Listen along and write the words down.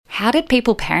How did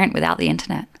people parent without the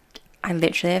internet? I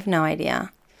literally have no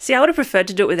idea. See, I would have preferred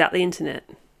to do it without the internet.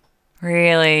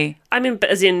 Really? I mean,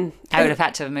 but as in... I would have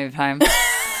had to have moved home.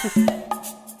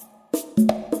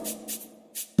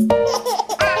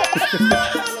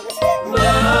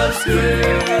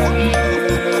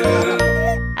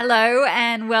 Hello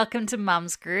and welcome to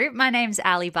Mum's Group. My name's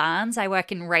Ali Barnes. I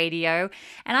work in radio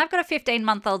and I've got a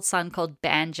 15-month-old son called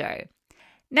Banjo.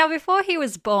 Now, before he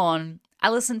was born, I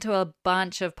listened to a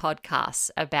bunch of podcasts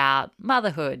about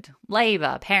motherhood,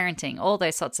 labour, parenting, all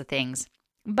those sorts of things.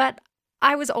 But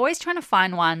I was always trying to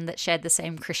find one that shared the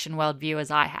same Christian worldview as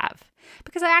I have,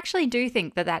 because I actually do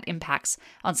think that impacts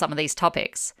on some of these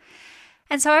topics.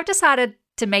 And so I've decided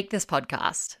to make this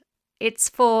podcast. It's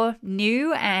for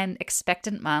new and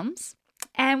expectant mums,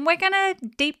 and we're going to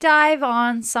deep dive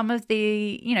on some of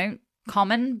the,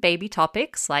 common baby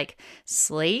topics like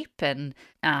sleep and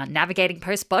navigating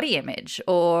post-body image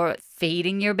or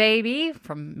feeding your baby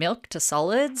from milk to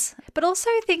solids, but also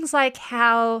things like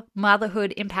how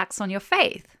motherhood impacts on your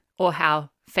faith or how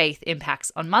faith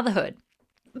impacts on motherhood.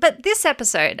 But this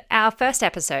episode, our first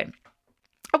episode,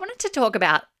 I wanted to talk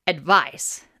about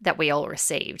advice that we all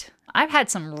received. I've had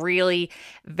some really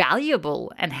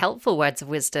valuable and helpful words of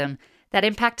wisdom that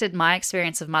impacted my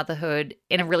experience of motherhood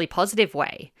in a really positive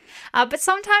way. But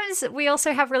sometimes we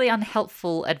also have really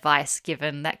unhelpful advice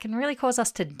given that can really cause us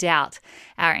to doubt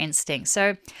our instincts.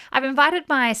 So I've invited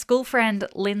my school friend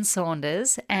Lynn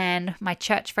Saunders and my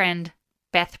church friend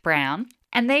Beth Brown,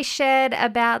 and they shared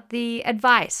about the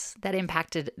advice that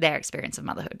impacted their experience of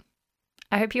motherhood.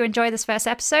 I hope you enjoy this first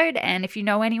episode, and if you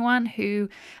know anyone who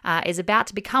is about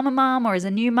to become a mum or is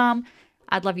a new mum,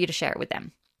 I'd love you to share it with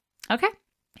them. Okay,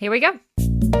 here we go.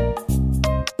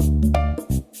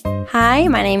 Hi,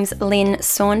 my name's Lynn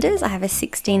Saunders. I have a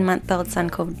 16-month-old son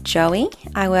called Joey.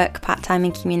 I work part-time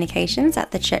in communications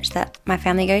at the church that my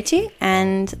family go to,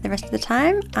 and the rest of the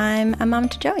time, I'm a mum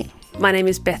to Joey. My name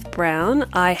is Beth Brown.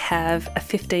 I have a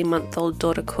 15-month-old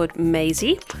daughter called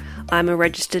Maisie. I'm a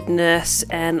registered nurse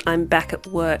and I'm back at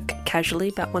work casually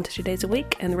about 1 to 2 days a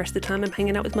week, and the rest of the time I'm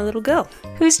hanging out with my little girl.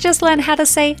 Who's just learned how to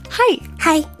say hi.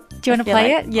 Hi. Do you want to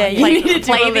play it? Yeah, Play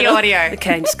the audio.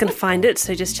 Okay, I'm just going to find it,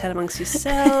 so just chat amongst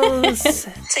yourselves.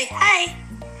 Say hi.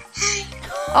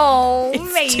 Oh,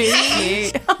 It's Maisie. too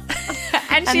cute.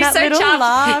 And she's that so little chuffed.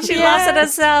 laugh, She yeah. laughs at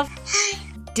herself.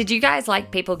 Did you guys like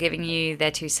people giving you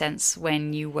their 2 cents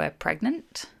when you were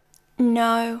pregnant?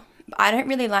 No, I don't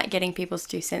really like getting people's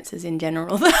 2 senses in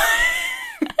general. You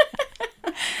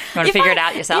want to figure it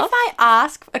out yourself? If I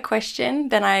ask a question,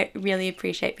 then I really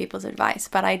appreciate people's advice,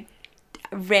 but I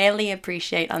rarely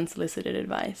appreciate unsolicited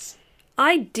advice.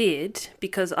 I did,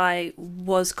 because I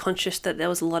was conscious that there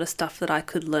was a lot of stuff that I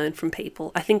could learn from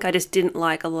people. I think I just didn't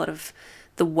like a lot of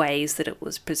the ways that it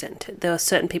was presented. There were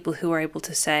certain people who were able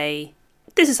to say,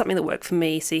 this is something that worked for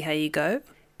me, see how you go.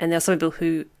 And there were some people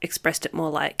who expressed it more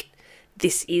like,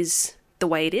 this is the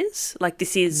way it is. Like,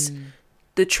 this is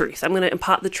the truth. I'm going to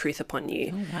impart the truth upon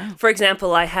you. Oh, wow. For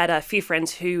example, I had a few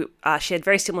friends who shared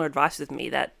very similar advice with me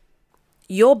that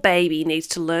your baby needs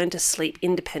to learn to sleep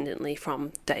independently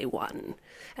from day one.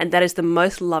 And that is the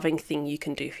most loving thing you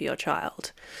can do for your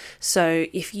child. So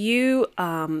if you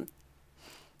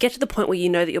get to the point where you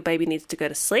know that your baby needs to go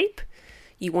to sleep,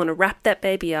 you want to wrap that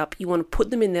baby up, you want to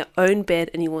put them in their own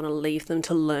bed, and you want to leave them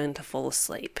to learn to fall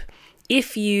asleep.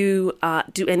 If you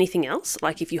do anything else,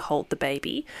 like if you hold the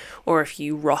baby or if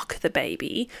you rock the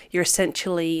baby, you're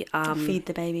essentially... Feed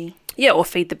the baby. Yeah, or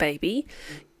feed the baby,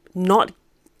 not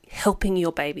helping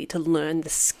your baby to learn the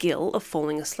skill of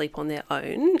falling asleep on their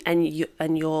own, and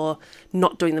you're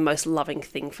not doing the most loving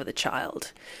thing for the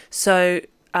child. So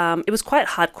it was quite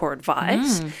hardcore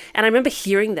advice. And I remember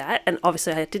hearing that, and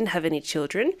obviously I didn't have any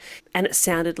children, and it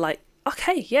sounded like,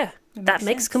 okay, yeah, that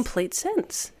makes complete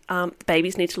sense.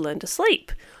 Babies need to learn to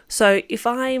sleep. So if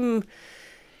I'm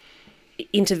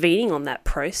intervening on that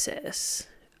process,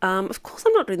 of course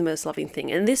I'm not doing the most loving thing.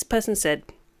 And this person said,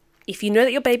 if you know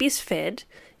that your baby is fed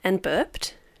and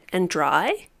burped and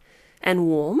dry and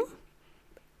warm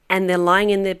and they're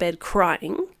lying in their bed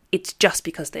crying, it's just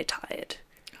because they're tired.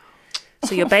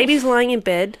 So your baby's lying in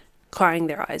bed crying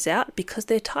their eyes out because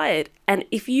they're tired. And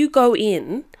if you go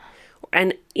in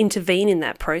and intervene in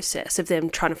that process of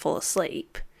them trying to fall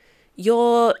asleep,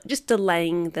 you're just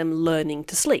delaying them learning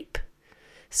to sleep.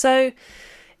 So,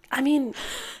 I mean,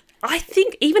 I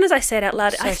think, even as I say it out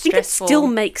loud, I think stressful. it still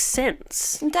makes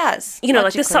sense. It does. You know,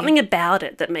 like there's logically. something about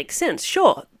it that makes sense,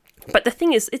 sure. But the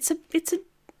thing is, it's a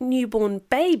newborn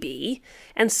baby,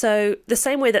 and so the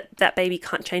same way that baby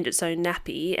can't change its own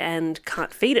nappy and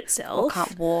can't feed itself, Or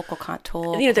can't walk or can't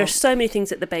talk. you know, there's so many things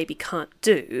that the baby can't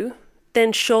do.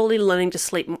 then surely learning to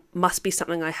sleep must be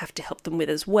something I have to help them with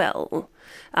as well.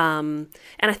 And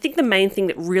I think the main thing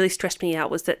that really stressed me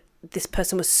out was that this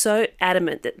person was so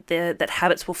adamant that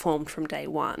habits were formed from day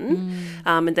one,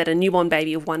 and that a newborn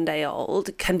baby of 1 day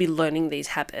old can be learning these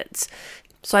habits.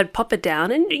 So I'd pop her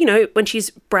down and, when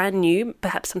she's brand new,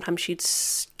 perhaps sometimes she'd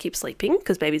keep sleeping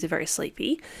because babies are very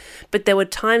sleepy. But there were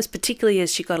times, particularly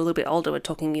as she got a little bit older, we're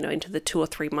talking, into the 2 or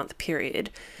 3 month period,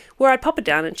 where I'd pop her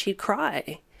down and she'd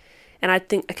cry. And I'd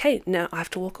think, okay, now I have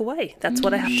to walk away. That's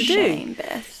what I have to Shame, do.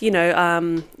 Beth.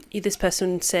 This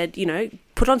person said,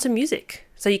 put on some music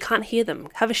so you can't hear them.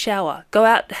 Have a shower. Go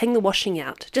out, hang the washing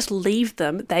out. Just leave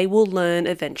them. They will learn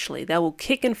eventually. They will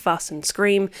kick and fuss and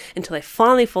scream until they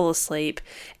finally fall asleep.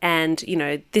 And,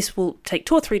 this will take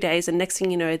 2 or 3 days. And next thing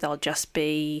you know, they'll just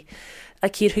be a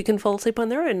kid who can fall asleep on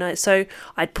their own. So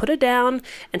I'd put her down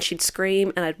and she'd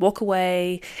scream and I'd walk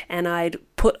away and I'd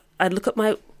look at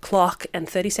my clock and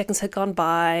 30 seconds had gone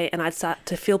by and I'd start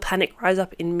to feel panic rise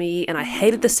up in me and I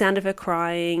hated the sound of her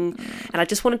crying and I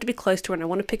just wanted to be close to her and I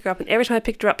wanted to pick her up, and every time I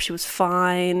picked her up she was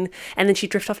fine and then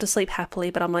she'd drift off to sleep happily,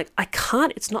 but I'm like, I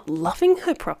can't, it's not loving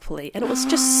her properly. And it was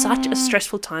just such a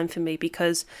stressful time for me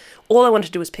because all I wanted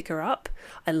to do was pick her up.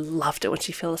 I loved it when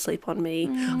she fell asleep on me.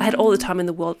 I had all the time in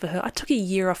the world for her. I took a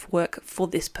year off work for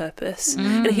this purpose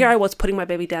and here I was putting my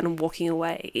baby down and walking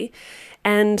away.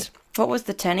 And what was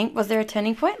was there a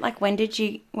turning point? Like when did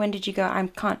you go, I'm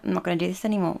not going to do this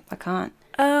anymore. I can't.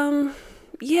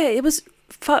 Yeah, it was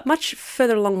much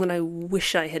further along than I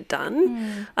wish I had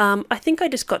done. I think I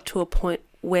just got to a point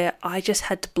where I just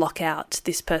had to block out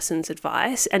this person's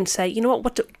advice and say, you know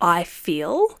what do I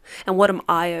feel and what am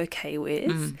I okay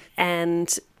with?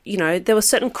 And there were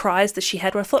certain cries that she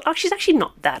had where I thought, oh, she's actually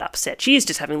not that upset. She is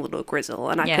just having a little grizzle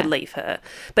and I could leave her.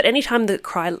 But anytime the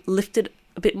cry lifted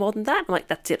a bit more than that, I'm like,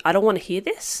 that's it. I don't want to hear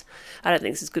this. I don't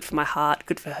think this is good for my heart,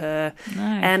 good for her. No.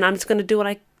 And I'm just going to do what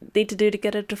I need to do to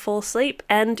get her to fall asleep.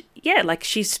 And yeah, like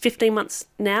she's 15 months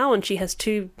now and she has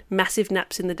 2 massive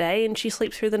naps in the day and she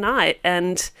sleeps through the night.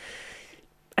 And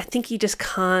I think you just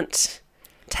can't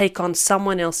take on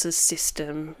someone else's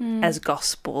system as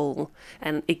gospel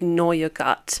and ignore your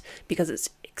gut because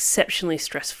it's exceptionally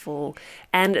stressful.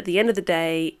 And at the end of the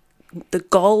day, the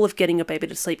goal of getting a baby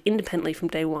to sleep independently from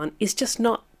day one is just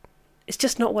not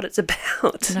what it's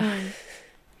about. No.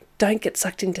 Don't get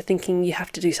sucked into thinking you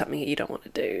have to do something that you don't want to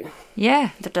do. Yeah.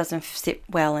 That doesn't sit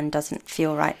well and doesn't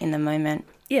feel right in the moment.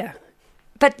 Yeah.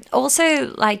 But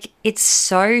also, it's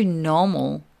so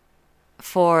normal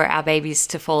for our babies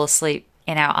to fall asleep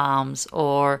in our arms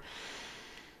or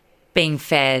being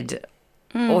fed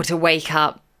or to wake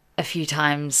up a few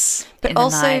times But in the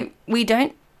also, night. we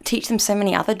don't teach them so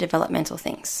many other developmental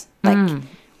things.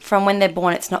 From when they're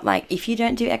born, it's not like, if you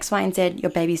don't do X, Y, and Z, your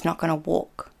baby's not going to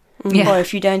walk. Yeah. Or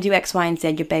if you don't do X, Y, and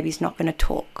Z, your baby's not going to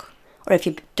talk. Or if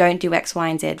you don't do X, Y,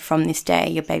 and Z from this day,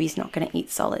 your baby's not going to eat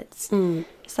solids.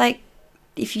 It's like,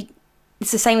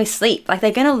 it's the same with sleep. Like,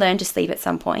 they're going to learn to sleep at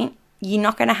some point. You're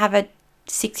not going to have a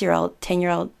 6-year-old,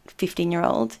 10-year-old,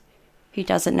 15-year-old who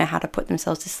doesn't know how to put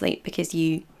themselves to sleep because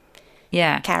you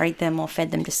carried them or fed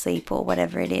them to sleep or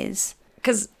whatever it is.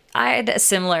 Because I had a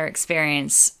similar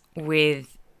experience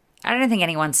with, I don't think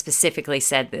anyone specifically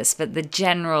said this, but the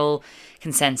general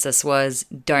consensus was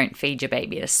don't feed your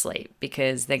baby to sleep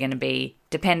because they're going to be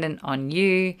dependent on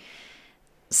you,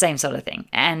 same sort of thing.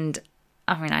 And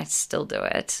I mean, I still do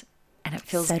it and it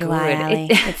feels So good. do I, Ali.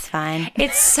 It's fine.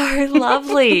 It's so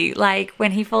lovely. Like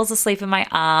when he falls asleep in my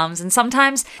arms, and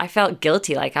sometimes I felt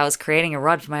guilty, like I was creating a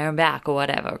rod for my own back or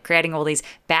whatever, creating all these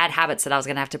bad habits that I was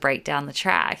going to have to break down the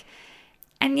track.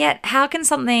 And yet, how can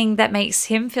something that makes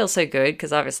him feel so good,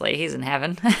 because obviously he's in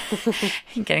heaven,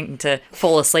 getting to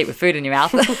fall asleep with food in your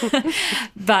mouth,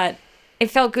 but it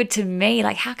felt good to me.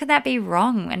 Like, how can that be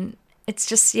wrong? And it's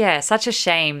just, such a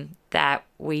shame that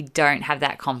we don't have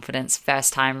that confidence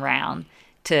first time round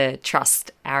to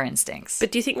trust our instincts.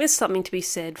 But do you think there's something to be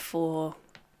said for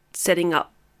setting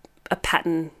up a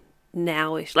pattern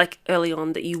now-ish, like early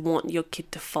on, that you want your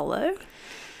kid to follow?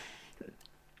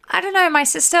 I don't know. My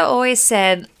sister always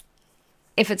said,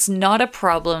 if it's not a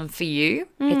problem for you,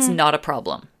 it's not a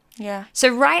problem. Yeah. So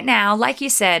right now, like you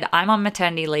said, I'm on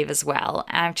maternity leave as well,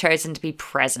 and I've chosen to be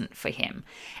present for him.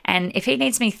 And if he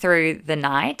needs me through the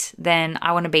night, then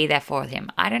I want to be there for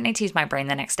him. I don't need to use my brain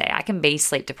the next day. I can be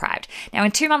sleep deprived. Now,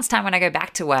 in 2 months' time, when I go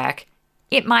back to work,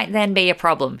 it might then be a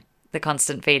problem, the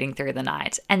constant feeding through the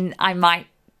night. And I might,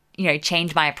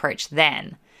 change my approach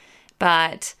then.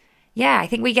 But yeah, I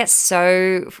think we get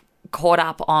so caught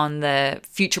up on the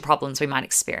future problems we might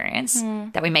experience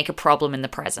that we make a problem in the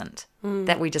present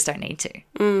that we just don't need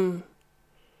to.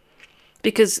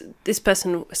 Because this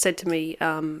person said to me,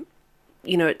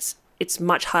 you know, it's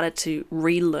much harder to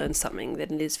relearn something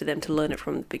than it is for them to learn it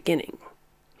from the beginning.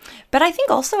 But I think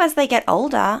also as they get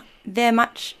older, they're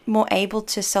much more able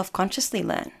to self-consciously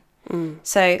learn.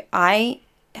 So I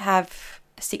have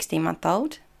a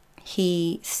 16-month-old.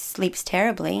 He sleeps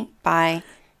terribly by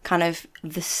kind of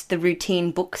the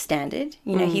routine book standard.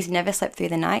 You know, he's never slept through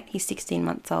the night. He's 16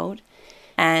 months old.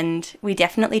 And we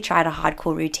definitely tried a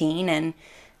hardcore routine and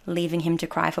leaving him to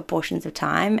cry for portions of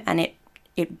time. And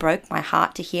it broke my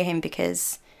heart to hear him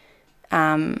because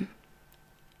I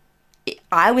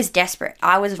was desperate.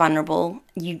 I was vulnerable.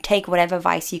 You take whatever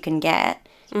advice you can get.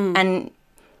 And,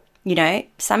 you know,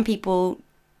 some people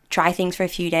try things for a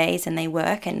few days and they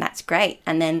work and that's great.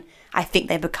 And then I think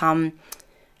they become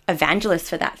evangelists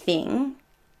for that thing.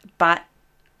 But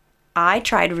I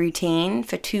tried routine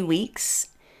for 2 weeks.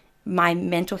 My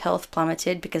mental health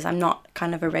plummeted because I'm not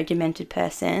kind of a regimented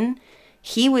person.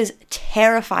 He was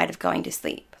terrified of going to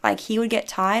sleep. Like, he would get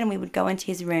tired and we would go into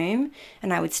his room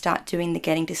and I would start doing the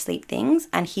getting to sleep things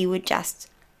and he would just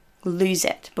lose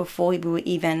it before we were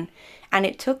even... And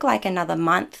it took like another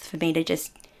month for me to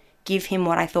just give him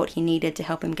what I thought he needed to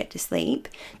help him get to sleep,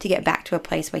 to get back to a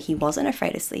place where he wasn't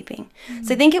afraid of sleeping.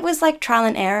 So I think it was like trial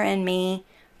and error and me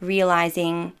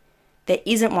realizing there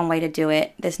isn't one way to do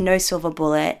it. There's no silver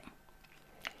bullet.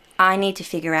 I need to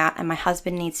figure out, and my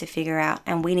husband needs to figure out,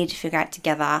 and we need to figure out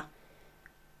together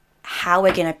how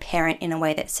we're going to parent in a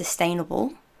way that's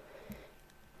sustainable,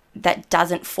 that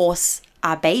doesn't force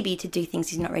our baby to do things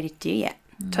he's not ready to do yet.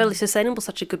 Totally sustainable is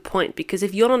such a good point, because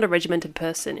if you're not a regimented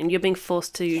person and you're being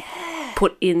forced to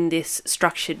put in this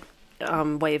structured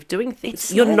way of doing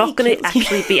things, you're not going to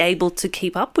actually be able to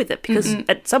keep up with it, because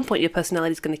at some point your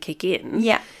personality is going to kick in.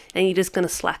 Yeah. And you're just going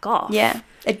to slack off. Yeah.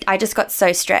 I just got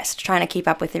so stressed trying to keep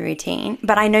up with the routine.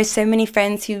 But I know so many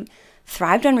friends who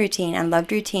thrived on routine and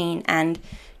loved routine and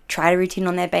tried a routine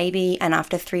on their baby, and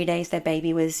after 3 days their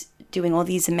baby was doing all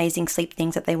these amazing sleep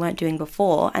things that they weren't doing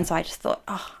before. And so I just thought,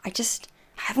 I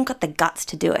haven't got the guts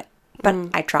to do it. But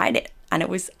I tried it and it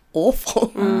was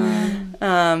awful.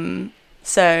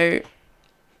 So,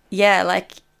 yeah,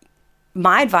 like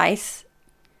my advice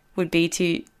would be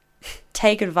to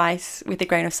take advice with a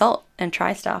grain of salt and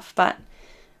try stuff. But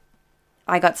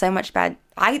I got so much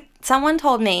someone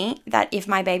told me that if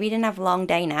my baby didn't have long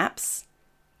day naps,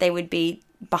 they would be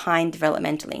behind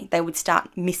developmentally. They would start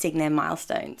missing their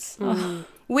milestones.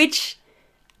 Which,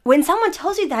 when someone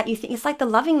tells you that, you think it's like the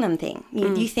loving them thing.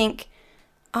 You think,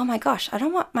 oh my gosh, I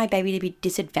don't want my baby to be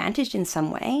disadvantaged in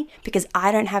some way because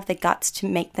I don't have the guts to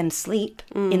make them sleep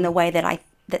in the way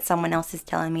that someone else is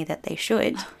telling me that they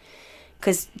should.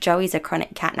 Because Joey's a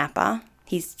chronic cat napper.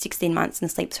 He's 16 months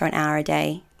and sleeps for an hour a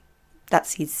day.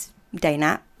 That's his day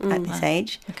nap at this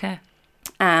age. Okay.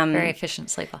 Very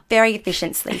efficient sleeper. Very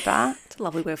efficient sleeper. It's a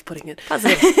lovely way of putting it.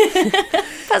 Positive.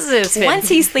 Positive spin. Once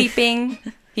he's sleeping,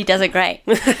 he does it great.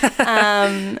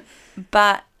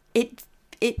 But it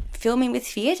filled me with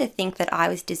fear to think that I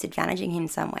was disadvantaging him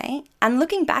some way. And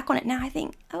looking back on it now, I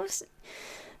think I was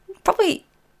probably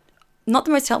not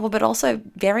the most helpful, but also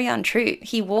very untrue.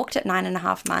 He walked at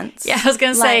 9.5 months. Yeah, I was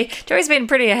going to say, Joey's been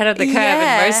pretty ahead of the curve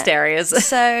in most areas.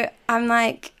 So I'm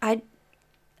like, I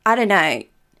don't know.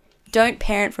 Don't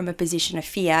parent from a position of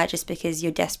fear just because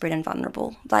you're desperate and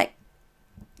vulnerable. Like,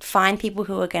 find people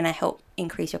who are going to help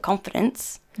increase your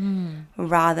confidence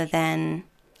rather than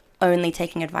only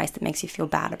taking advice that makes you feel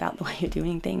bad about the way you're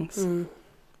doing things.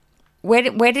 Where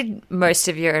did most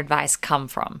of your advice come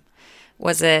from?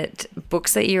 Was it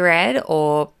books that you read,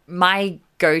 or my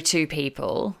go-to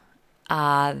people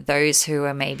are those who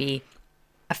are maybe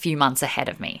a few months ahead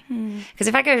of me? Because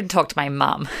if I go and talk to my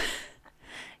mum...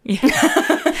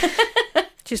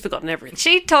 She's forgotten everything.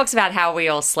 She talks about how we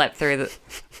all slept through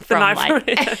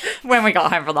when we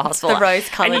got home from the hospital. The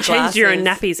rose-coloured and you changed your own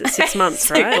nappies at 6 months,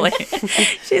 right?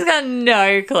 She's got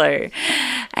no clue.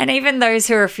 And even those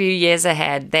who are a few years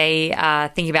ahead, they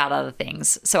think about other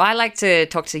things. So I like to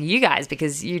talk to you guys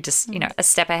because you just, a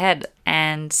step ahead.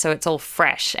 And so it's all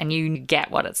fresh and you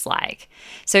get what it's like.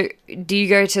 So do you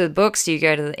go to the books? Do you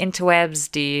go to the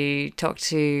interwebs? Do you talk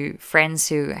to friends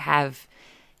who have,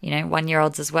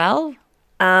 1-year-olds as well?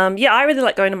 Yeah, I really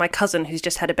like going to my cousin who's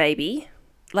just had a baby.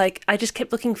 Like, I just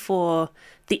kept looking for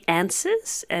the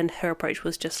answers, and her approach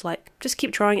was just like, just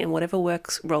keep trying, and whatever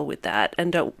works, roll with that,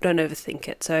 and don't overthink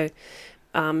it. So,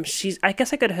 I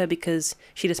guess I go to her because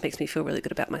she just makes me feel really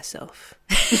good about myself.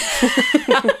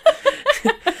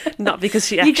 Not because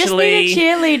she actually... You just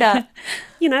need a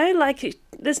cheerleader. Like,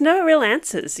 there's no real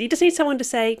answers. You just need someone to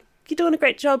say, you're doing a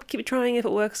great job, keep trying, if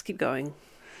it works, keep going.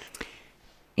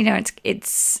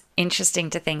 It's interesting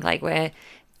to think like we're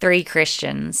 3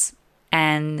 Christians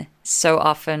And so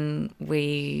often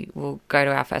we will go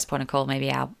to our first point of call,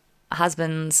 maybe our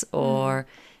husbands or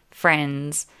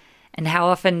friends. And how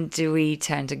often do we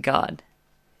turn to God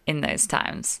in those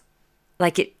times?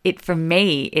 Like it for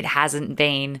me, it hasn't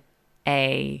been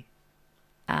a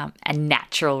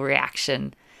natural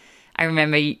reaction. I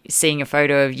remember seeing a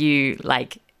photo of you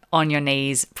like on your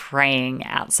knees praying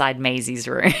outside Maisie's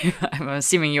room. I'm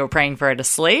assuming you were praying for her to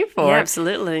sleep? Or? Yeah,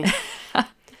 absolutely.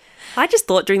 I just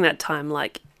thought during that time,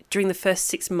 like during the first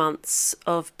 6 months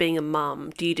of being a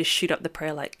mum, do you just shoot up the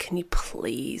prayer like, can you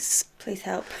please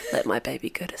help. let my baby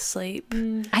go to sleep?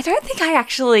 I don't think I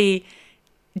actually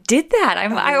did that.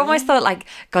 I almost thought like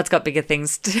God's got bigger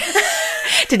things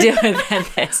to deal with than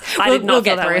this. I did not we'll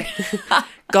feel get through. that way.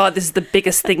 God, this is the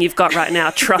biggest thing you've got right now.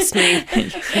 Trust me.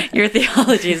 Your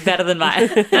theology is better than mine.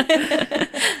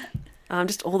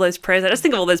 Just all those prayers. I just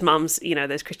think of all those mums,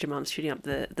 those Christian mums shooting up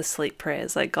the sleep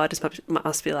prayers. Like God just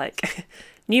must be like,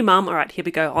 new mum, all right, here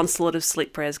we go. Onslaught of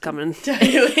sleep prayers coming.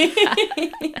 Totally.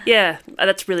 Yeah,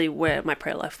 that's really where my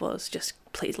prayer life was. Just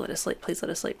please let us sleep, please let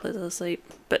us sleep, please let us sleep.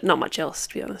 But not much else,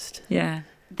 to be honest. Yeah.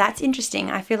 That's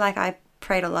interesting. I feel like I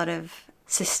prayed a lot of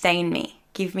sustain me,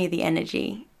 give me the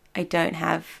energy. I don't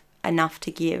have enough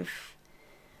to give.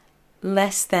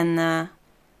 Less than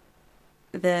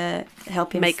the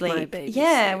help him Make sleep. my baby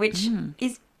yeah, sleep. which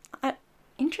is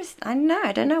interesting.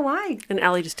 I don't know why. And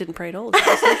Ali just didn't pray at all.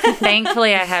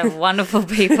 Thankfully, I have wonderful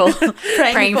people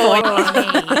praying for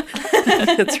me.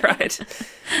 That's right.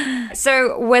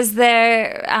 So was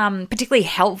there particularly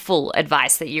helpful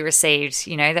advice that you received,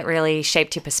 that really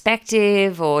shaped your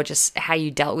perspective or just how you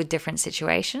dealt with different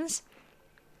situations?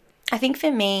 I think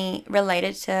for me,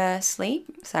 related to sleep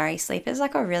is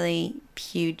like a really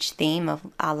huge theme of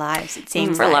our lives, it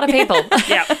seems For a lot of people.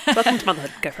 Yeah, welcome to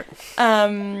motherhood. Go for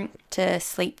it. To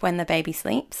sleep when the baby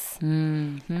sleeps,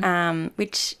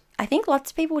 which I think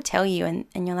lots of people tell you and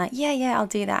you're like, yeah, I'll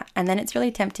do that. And then it's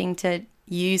really tempting to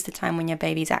use the time when your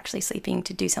baby's actually sleeping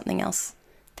to do something else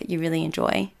that you really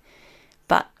enjoy.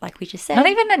 But like we just said, Not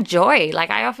even a joy. Like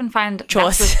I often find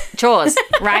Chores. Chores,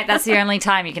 right? That's the only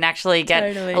time you can actually get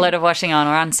Totally. a load of washing on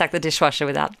or unstuck the dishwasher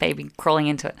without baby crawling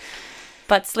into it.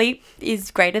 but sleep is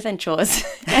greater than chores.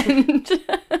 and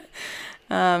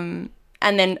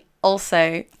then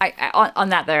also, On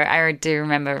that though, I do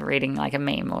remember reading like a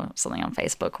meme or something on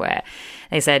Facebook where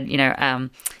they said,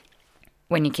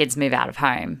 when your kids move out of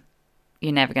home,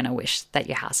 you're never going to wish that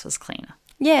your house was cleaner.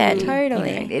 yeah,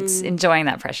 totally. It's enjoying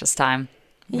that precious time.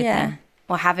 With them.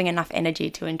 Or having enough energy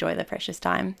to enjoy the precious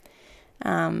time.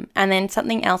 And then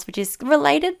something else which is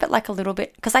related but like a little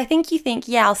bit, because I think you think,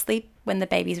 I'll sleep when the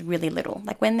baby's really little,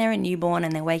 like when they're a newborn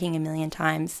and they're waking a million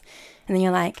times, and then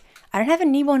you're like, I don't have a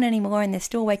newborn anymore and they're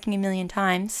still waking a million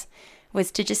times,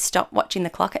 was to just stop watching the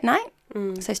clock at night.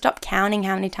 So stop counting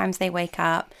how many times they wake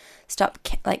up, stop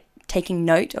taking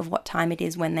note of what time it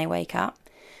is when they wake up,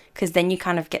 because then you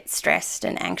kind of get stressed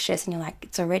and anxious and you're like,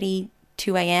 it's already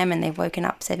 2 a.m. and they've woken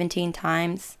up 17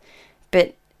 times.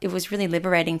 But it was really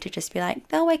liberating to just be like,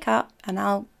 they'll wake up and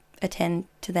I'll attend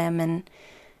to them, and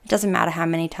it doesn't matter how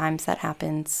many times that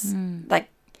happens.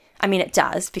 It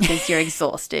does because you're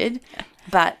exhausted,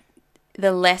 but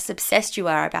the less obsessed you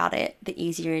are about it, the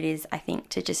easier it is, I think,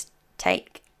 to just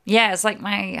take. Yeah, it's like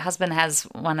my husband has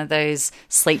one of those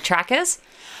sleep trackers.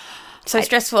 So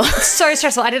stressful. So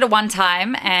stressful. I did it one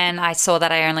time and I saw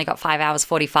that I only got 5 hours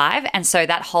 45. And so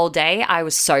that whole day I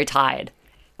was so tired.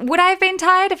 Would I have been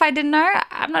tired if I didn't know?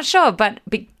 I'm not sure, but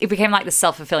it became like the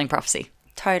self-fulfilling prophecy.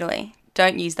 Totally.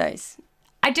 Don't use those.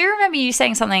 I do remember you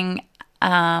saying something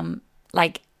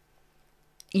like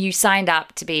you signed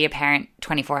up to be a parent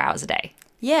 24 hours a day.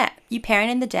 Yeah, you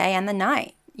parent in the day and the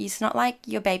night. It's not like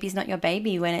your baby's not your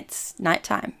baby when it's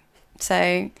nighttime.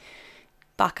 So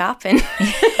buck up and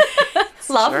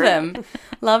love them.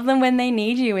 Love them when they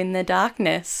need you in the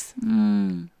darkness.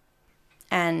 And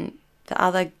the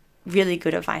other really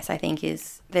good advice, I think,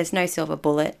 is there's no silver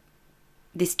bullet.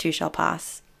 This too shall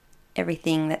pass.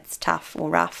 Everything that's tough or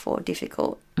rough or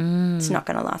difficult, it's not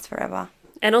going to last forever.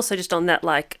 And also just on that,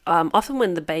 often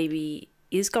when the baby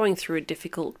is going through a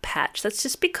difficult patch, that's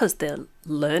just because they're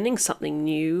learning something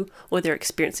new or they're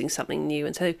experiencing something new.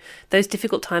 And so those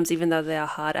difficult times, even though they are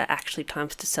hard, are actually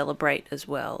times to celebrate as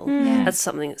well. That's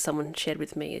something that someone shared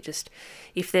with me.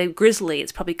 If they're grizzly,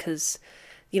 it's probably because,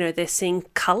 they're seeing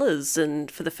colours and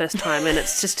for the first time, and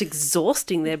it's just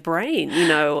exhausting their brain,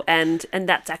 and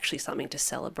that's actually something to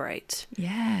celebrate.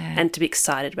 Yeah. And to be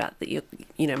excited about that,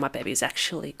 my baby is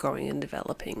actually growing and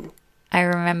developing. I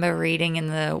remember reading in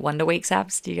the Wonder Weeks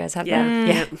apps. Do you guys have that?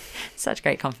 Yeah. Such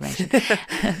great confirmation.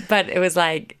 But it was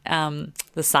like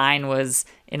the sign was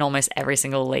in almost every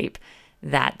single leap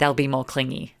that they'll be more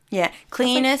clingy. Yeah.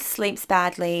 Cleanliness, sleeps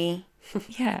badly.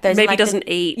 Yeah. Those are Maybe like doesn't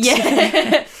eat.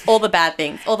 Yeah. All the bad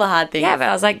things, all the hard things. Yeah, but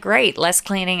I was like, great, less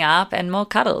cleaning up and more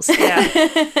cuddles. Yeah.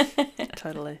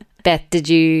 Totally. Beth, did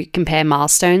you compare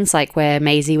milestones, like where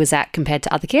Maisie was at compared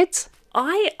to other kids?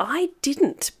 I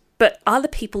didn't, but other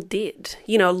people did.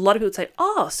 You know, a lot of people say,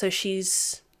 oh, so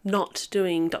she's not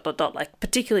doing ... Like,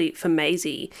 particularly for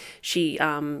Maisie,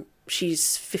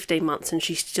 she's 15 months and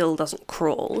she still doesn't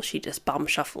crawl. She just bum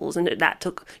shuffles. And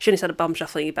she only started bum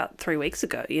shuffling about 3 weeks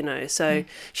ago, you know. So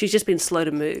she's just been slow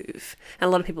to move. And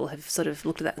a lot of people have sort of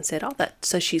looked at that and said,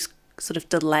 so she's sort of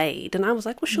delayed. And I was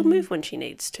like, well, she'll move when she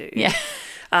needs to. Yeah.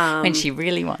 When she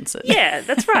really wants it. Yeah,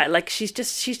 that's right. Like, she's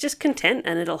just content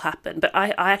and it'll happen. But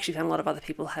I actually found a lot of other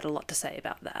people had a lot to say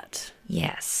about that.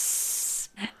 Yes.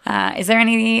 Is there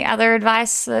any other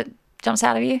advice that jumps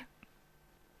out of you?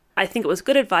 I think it was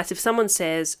good advice if someone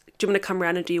says, do you want me to come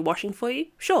around and do your washing for you?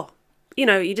 Sure. You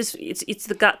know, it's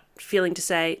the gut feeling to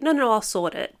say, no, I'll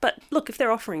sort it. But look, if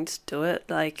they're offering, just do it.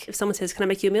 Like, if someone says, can I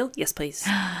make you a meal? Yes, please.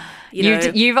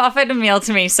 You've offered a meal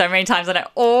to me so many times and I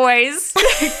always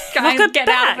try and get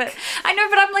out of it. I know,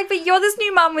 but I'm like, but you're this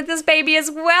new mum with this baby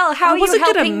as well. How are you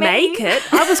helping me? I wasn't going to make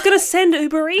it. I was going to send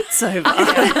Uber Eats over.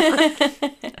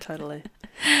 Totally.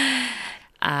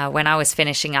 When I was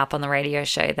finishing up on the radio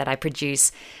show that I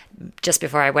produce, just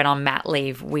before I went on mat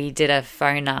leave, we did a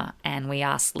phoner and we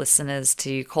asked listeners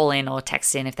to call in or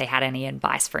text in if they had any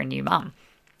advice for a new mum.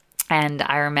 And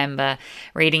I remember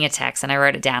reading a text and I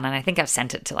wrote it down, and I think I've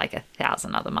sent it to like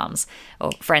 1,000 other mums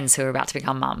or friends who are about to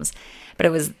become mums. But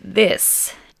it was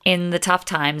this: in the tough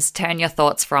times, turn your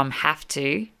thoughts from have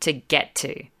to get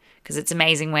to. Because it's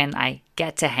amazing when I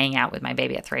get to hang out with my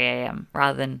baby at 3 a.m.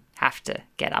 rather than have to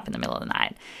get up in the middle of the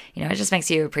night. You know, it just makes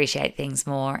you appreciate things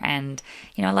more. And,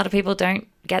 you know, a lot of people don't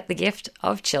get the gift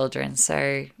of children.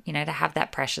 So, you know, to have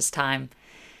that precious time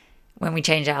when we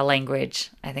change our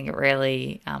language, I think it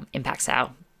really impacts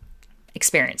our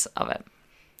experience of it.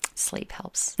 Sleep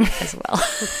helps as well.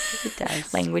 It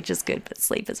does. Language is good, but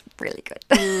sleep is really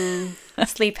good.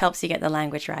 Sleep helps you get the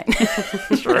language right.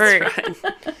 True. Right.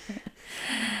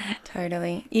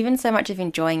 Totally. Even so much of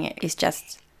enjoying it is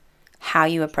just how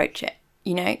you approach it.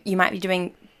 You know, you might be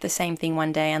doing the same thing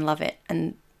one day and love it,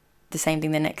 and the same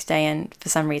thing the next day, and for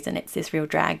some reason it's this real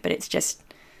drag, but it's just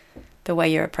the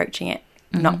way you're approaching it,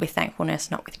 not with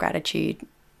thankfulness, not with gratitude,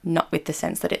 not with the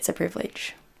sense that it's a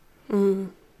privilege.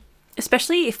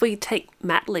 Especially if we take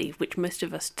mat leave, which most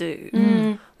of us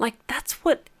do. Like, that's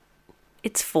what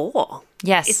it's for.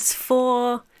 Yes. It's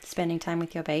for Spending time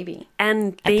with your baby.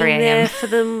 and At being 3 a.m. there for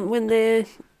them when they're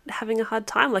having a hard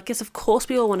time. Like, yes, of course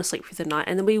we all want to sleep through the night,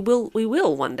 and then we will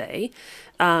one day.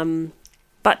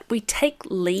 But we take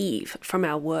leave from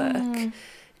our work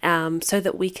so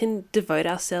that we can devote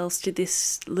ourselves to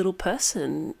this little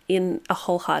person in a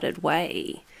wholehearted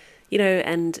way, you know,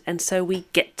 and so we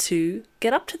get to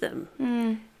get up to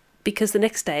them. Because the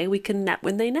next day we can nap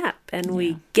when they nap, and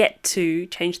we get to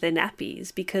change their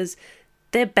nappies because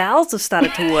their bowels have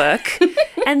started to work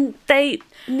and they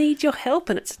need your help,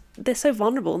 and they're so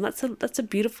vulnerable, and that's a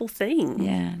beautiful thing.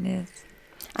 Yeah, it is.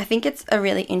 I think it's a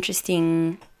really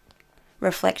interesting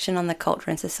reflection on the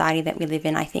culture and society that we live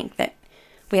in. I think that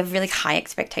we have really high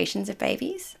expectations of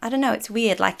babies. I don't know, it's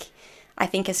weird. Like, I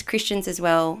think as Christians as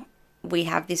well, we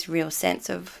have this real sense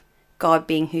of God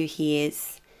being who he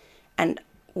is, and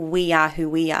we are who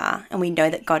we are, and we know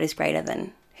that God is greater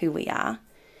than who we are.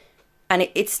 And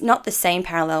it's not the same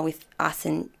parallel with us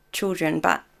and children,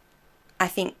 but I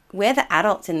think we're the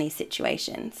adults in these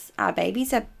situations. Our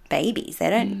babies are babies. They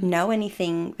don't know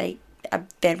anything. They are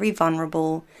very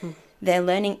vulnerable. They're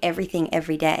learning everything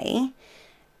every day.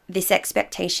 This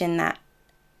expectation that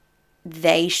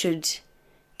they should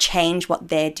change what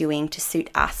they're doing to suit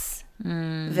us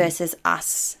versus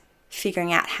us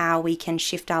figuring out how we can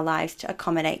shift our lives to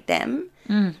accommodate them.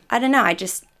 I don't know.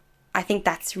 I think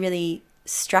that's really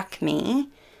struck me,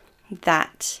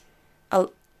 that a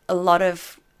lot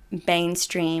of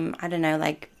mainstream, I don't know,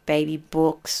 like baby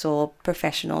books or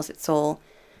professionals, it's all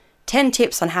 10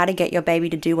 tips on how to get your baby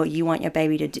to do what you want your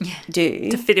baby to do.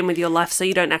 To fit in with your life so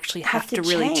you don't actually have to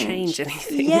really change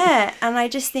anything. Yeah, and I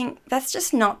just think that's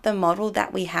just not the model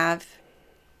that we have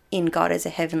in God as a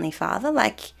heavenly Father.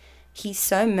 Like, he's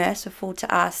so merciful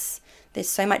to us. There's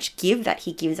so much give that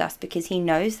he gives us because he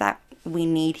knows that we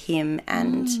need him.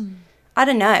 And I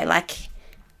don't know, like,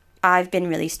 I've been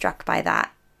really struck by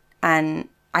that. And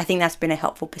I think that's been a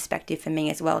helpful perspective for me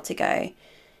as well, to go,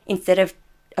 instead of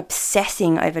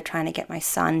obsessing over trying to get my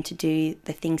son to do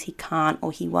the things he can't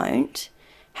or he won't,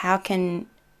 how can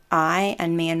I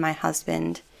and me and my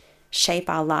husband shape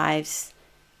our lives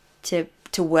to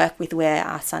to work with where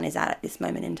our son is at this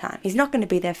moment in time. He's not going to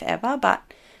be there forever, but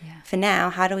for now,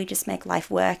 how do we just make life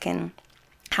work, and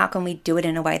how can we do it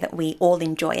in a way that we all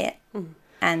enjoy it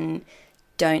and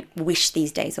don't wish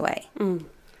these days away?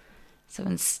 So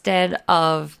instead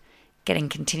of getting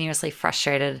continuously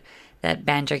frustrated that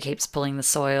Banjo keeps pulling the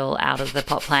soil out of the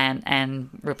pot plant and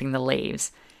ripping the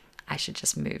leaves, I should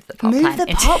just move the pot plant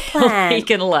until he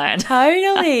can learn.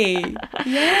 Totally.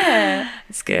 Yeah.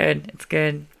 It's good. It's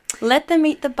good. Let them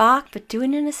eat the bark, but do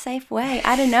it in a safe way.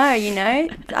 I don't know, you know.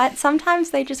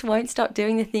 Sometimes they just won't stop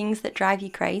doing the things that drive you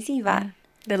crazy, but...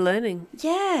 They're learning.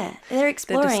 Yeah, they're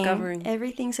exploring. They're discovering.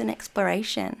 Everything's an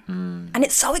exploration. And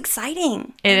it's so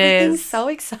exciting. Everything's so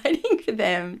exciting for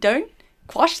them. Don't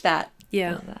quash that.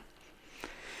 Yeah.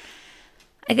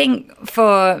 I think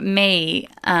for me,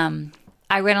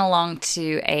 I went along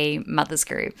to a mother's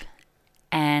group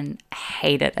and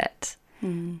hated it.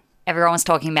 Everyone was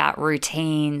talking about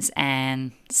routines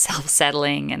and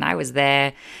self-settling, and I was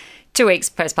there 2 weeks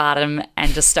postpartum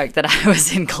and just stoked that I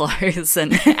was in clothes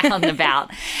and out and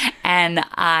about. And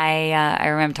I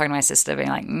remember talking to my sister being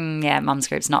like, yeah, mum's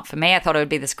group's not for me. I thought it would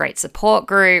be this great support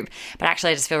group, but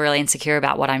actually I just feel really insecure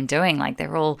about what I'm doing. Like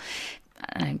they're all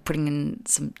putting in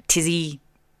some Tizzy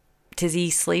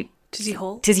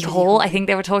Hall, I think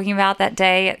they were talking about that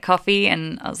day at coffee,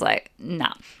 and I was like,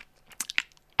 nah.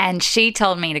 And she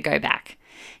told me to go back.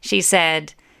 She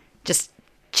said, just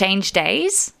change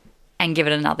days and give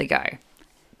it another go.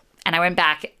 And I went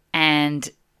back, and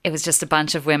it was just a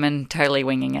bunch of women totally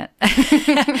winging it.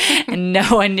 And no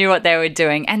one knew what they were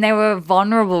doing. And they were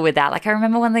vulnerable with that. Like I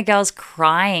remember one of the girls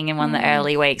crying in one of the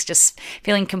early weeks, just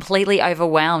feeling completely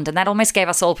overwhelmed. And that almost gave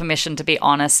us all permission to be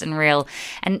honest and real.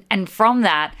 And from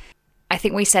that, I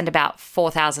think we send about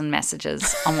 4,000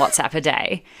 messages on WhatsApp a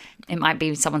day. It might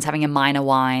be someone's having a minor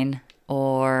whine,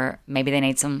 or maybe they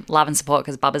need some love and support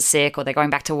because Bubba's sick, or they're going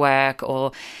back to work,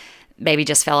 or baby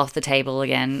just fell off the table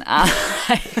again.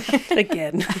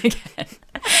 Again.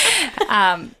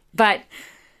 But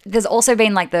there's also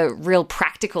been like the real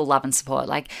practical love and support.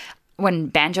 Like when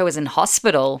Banjo was in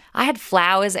hospital, I had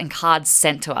flowers and cards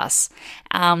sent to us.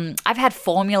 I've had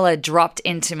formula dropped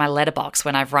into my letterbox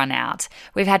when I've run out.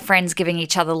 We've had friends giving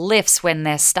each other lifts when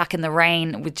they're stuck in the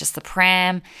rain with just the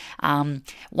pram.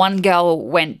 One girl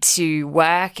went to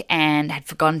work and had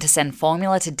forgotten to send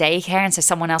formula to daycare, and so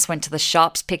someone else went to the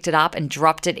shops, picked it up and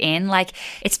dropped it in. Like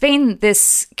it's been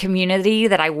this community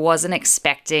that I wasn't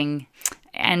expecting.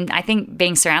 And I think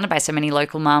being surrounded by so many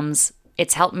local mums,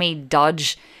 it's helped me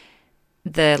dodge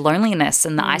the loneliness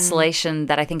and the isolation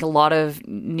that I think a lot of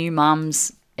new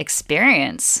mums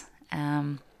experience.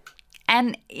 And,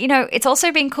 you know, it's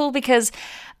also been cool because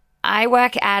I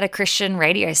work at a Christian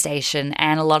radio station,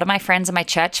 and a lot of my friends are my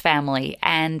church family.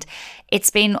 And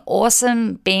it's been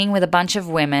awesome being with a bunch of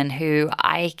women who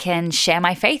I can share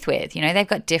my faith with. You know, they've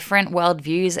got different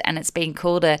worldviews, and it's been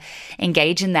cool to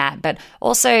engage in that. But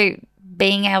also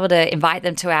being able to invite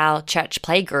them to our church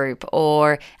play group,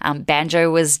 or Banjo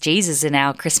was Jesus in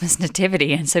our Christmas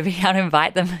nativity, and so being able to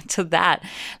invite them to that.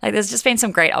 Like there's just been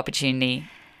some great opportunity.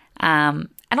 And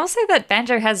also that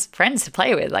Banjo has friends to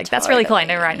play with. Like that's really cool. I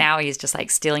know right now he's just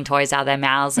like stealing toys out of their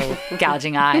mouths or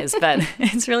gouging eyes, but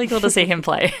it's really cool to see him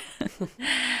play.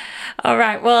 All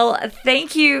right. Well,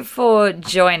 thank you for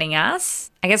joining us.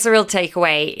 I guess the real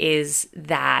takeaway is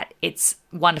that it's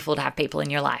wonderful to have people in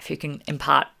your life who can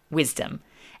impart wisdom,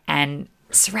 and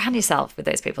surround yourself with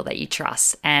those people that you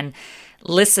trust and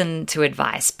listen to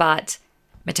advice. But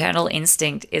maternal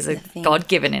instinct is a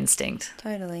God-given instinct.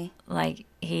 Totally. Like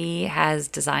he has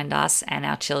designed us and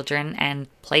our children and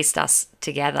placed us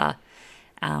together.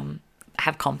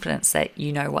 Have confidence that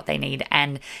you know what they need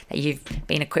and that you've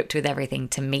been equipped with everything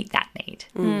to meet that need.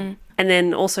 And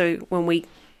then also when we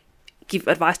give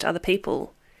advice to other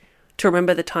people, to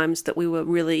remember the times that we were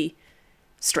really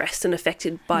stressed and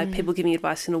affected by people giving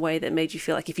advice in a way that made you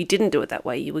feel like if you didn't do it that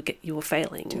way, you were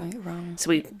failing. Doing it wrong.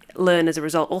 So we learn as a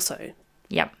result also.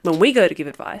 Yep. When we go to give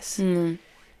advice,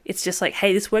 it's just like,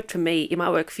 hey, this worked for me. It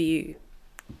might work for you.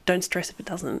 Don't stress if it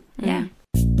doesn't. Yeah.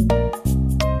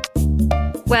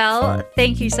 Well,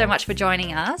 thank you so much for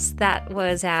joining us. That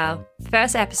was our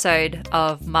first episode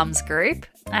of Mum's Group.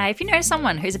 If you know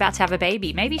someone who's about to have a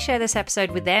baby, maybe share this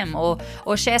episode with them, or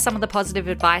share some of the positive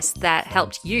advice that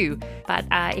helped you. But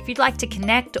if you'd like to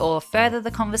connect or further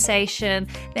the conversation,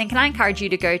 then can I encourage you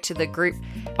to go to the group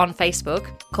on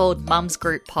Facebook called Mum's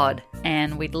Group Pod,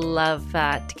 and we'd love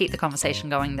to keep the conversation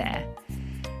going there.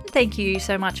 Thank you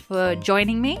so much for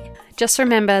joining me. Just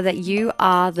remember that you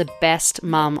are the best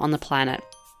mum on the planet,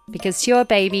 because to your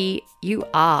baby, you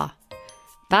are.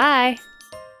 Bye.